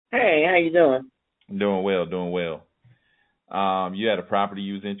you doing? Doing well, doing well. You had a property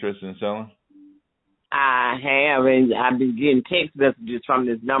you was interested in selling? I have, and I've been getting text messages from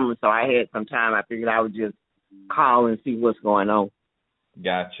this number, so I had some time. I figured I would just call and see what's going on.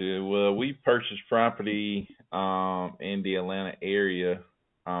 Gotcha. Well, we purchased property in the Atlanta area,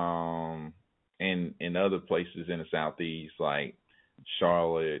 and in other places in the southeast like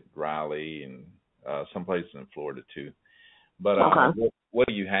Charlotte, Raleigh, and some places in Florida too. But Okay. what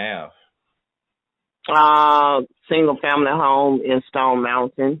do you have? Single family home in Stone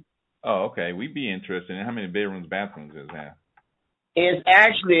Mountain. Oh, okay. We'd be interested in how many bedrooms, bathrooms does it have?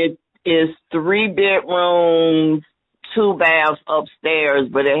 It's 3 bedrooms, 2 baths upstairs,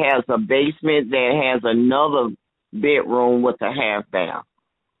 but it has a basement that has another bedroom with a half bath.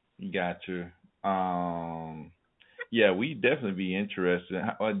 Gotcha. Yeah, we'd definitely be interested.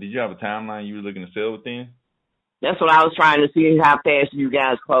 Did you have a timeline you were looking to sell within? That's what I was trying to see how fast you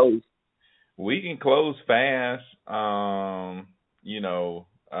guys close. We can close fast. I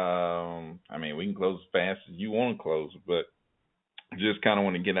mean, we can close as fast as you want to close, but just kind of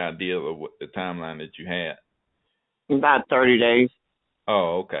want to get an idea of what the timeline that you had. About 30 days.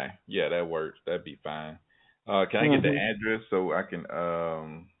 Oh, okay. Yeah, that works. That'd be fine. Can I get the address so I can,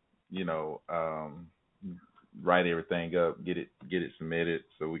 write everything up, get it submitted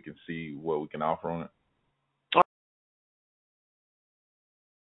so we can see what we can offer on it?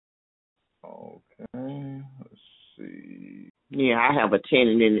 Okay, let's see. Yeah, I have a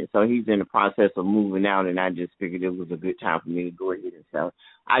tenant in it, so he's in the process of moving out, and I just figured it was a good time for me to go ahead and sell it.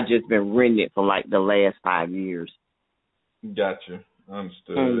 I've just been renting it for like the last 5 years. Gotcha.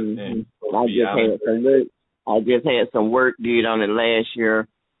 Understood. And I just had some work did on it last year.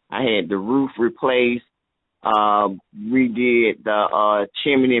 I had the roof replaced, redid the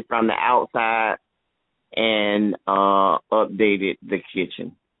chimney from the outside, and updated the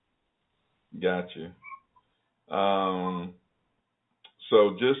kitchen. Gotcha.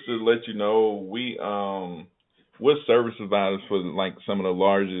 So just to let you know, we're service providers for like some of the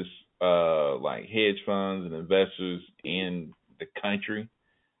largest like hedge funds and investors in the country.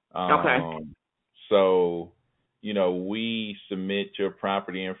 Okay. So, we submit your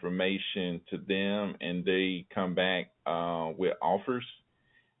property information to them and they come back with offers.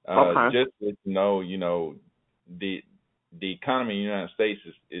 Okay. Just to let you know, the economy in the United States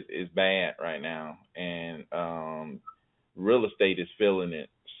is bad right now, and real estate is feeling it.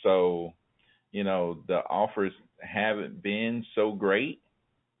 So, the offers haven't been so great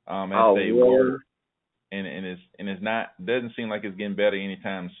as they were, and it's not, doesn't seem like it's getting better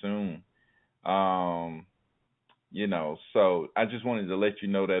anytime soon. So I just wanted to let you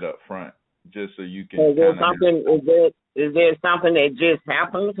know that up front, just so you can Is there something that just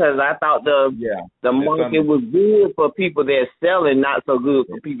happened? Because I thought the market was good for people that's selling, not so good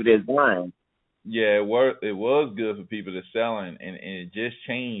for people that's buying. Yeah, it was good for people that's selling, and it just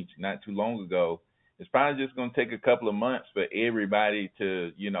changed not too long ago. It's probably just going to take a couple of months for everybody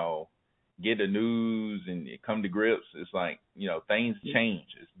to, get the news and come to grips. It's like, things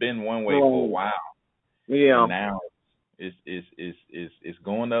change. It's been one way for a while. Yeah. And now it's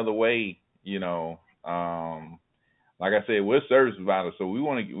going the other way, Like I said, we're service providers, so we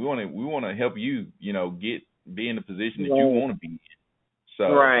want to help you, be in the position that you want to be in.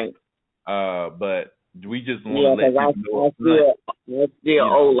 So, right. But we just want to let people know. I still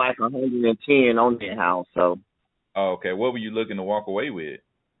owe like 110 on that house. So. Oh, okay. What were you looking to walk away with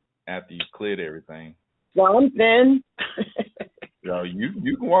after you cleared everything? Something.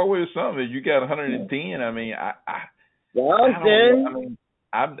 You can walk away with something. You got 110. I mean, something.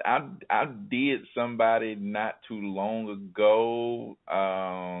 I did somebody not too long ago,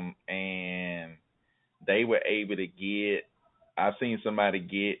 and they were able to get. I've seen somebody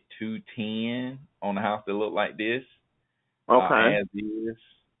get 210 on a house that looked like this. Okay. As is.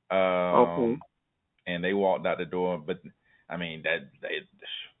 Okay. And they walked out the door, but I mean that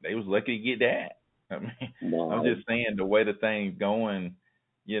they was lucky to get that. I mean, I'm just saying the way the thing's going.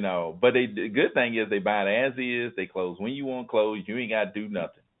 But the good thing is they buy it as is. They close when you want to close. You ain't got to do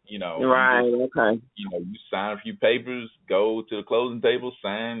nothing. Right. Okay. You sign a few papers, go to the closing table,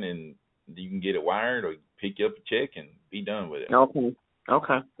 sign, and you can get it wired or pick up a check and be done with it. Okay.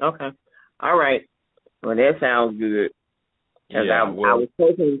 All right. Well, that sounds good. Yeah. I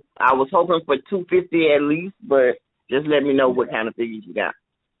was hoping for 250 at least, but just let me know what kind of figures you got.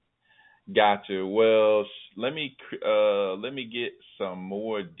 Gotcha. Well, let me get some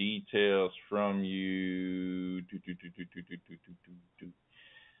more details from you.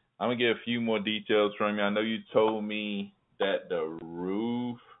 I'm gonna get a few more details from you. I know you told me that the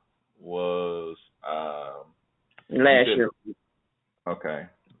roof was last year. Okay,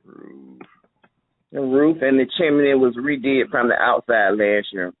 Roof. The roof and the chimney was redid from the outside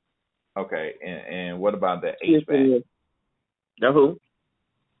last year. Okay, and what about the HVAC? The who?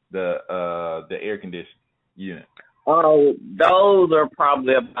 The air conditioning unit. Oh, those are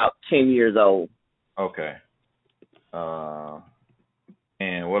probably about 10 years old. Okay.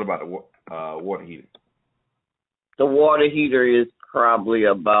 And what about the water heater? The water heater is probably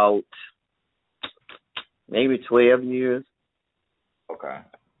about maybe 12 years. Okay.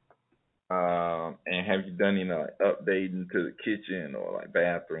 And have you done any updating to the kitchen or like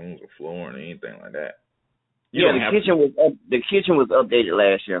bathrooms or flooring or anything like that? The kitchen was updated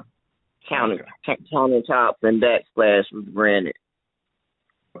last year. Countertops and backsplash was granted.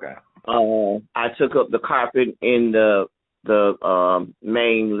 Okay. I took up the carpet in the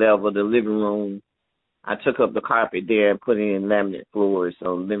main level, the living room. I took up the carpet there and put in laminate floors.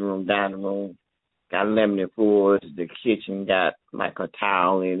 So living room, dining room got laminate floors. The kitchen got like a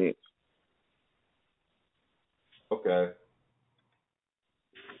tile in it. Okay.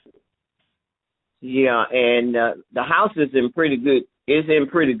 Yeah, and the house is in pretty good. It's in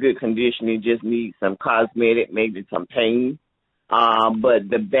pretty good condition. It just needs some cosmetic, maybe some paint. But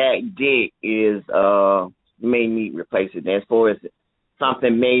the back deck is may need replacing. As far as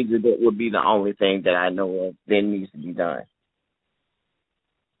something major, that would be the only thing that I know of that needs to be done.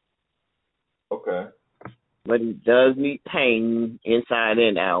 Okay. But it does need painting inside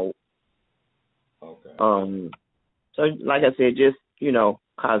and out. Okay. So like I said, just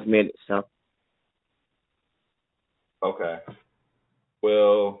cosmetic stuff. Okay.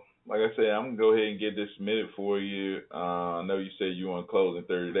 Well, like I said, I'm gonna go ahead and get this submitted for you. I know you said you want to close in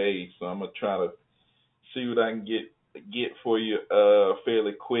 30 days, so I'm gonna try to see what I can get for you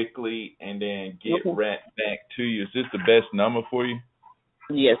fairly quickly, and then get right back to you. Is this the best number for you?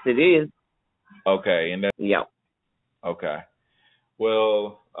 Yes, it is. Okay, and yeah. Okay.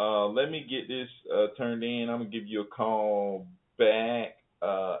 Well, let me get this turned in. I'm gonna give you a call back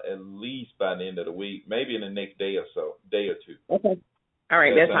at least by the end of the week, maybe in the next day or two. Okay. All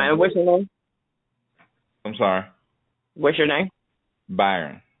right, that's fine. What's your name? I'm sorry. What's your name?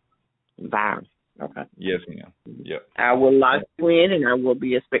 Byron. Byron. Okay. Yes, ma'am. Yep. I will lock you in, and I will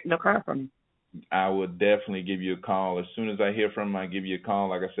be expecting a call from you. I will definitely give you a call. As soon as I hear from him, I'll give you a call.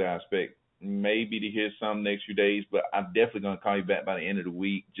 Like I said, I expect maybe to hear some next few days, but I'm definitely going to call you back by the end of the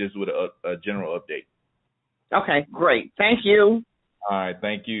week just with a general update. Okay, great. Thank you. All right,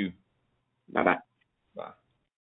 thank you. Bye-bye.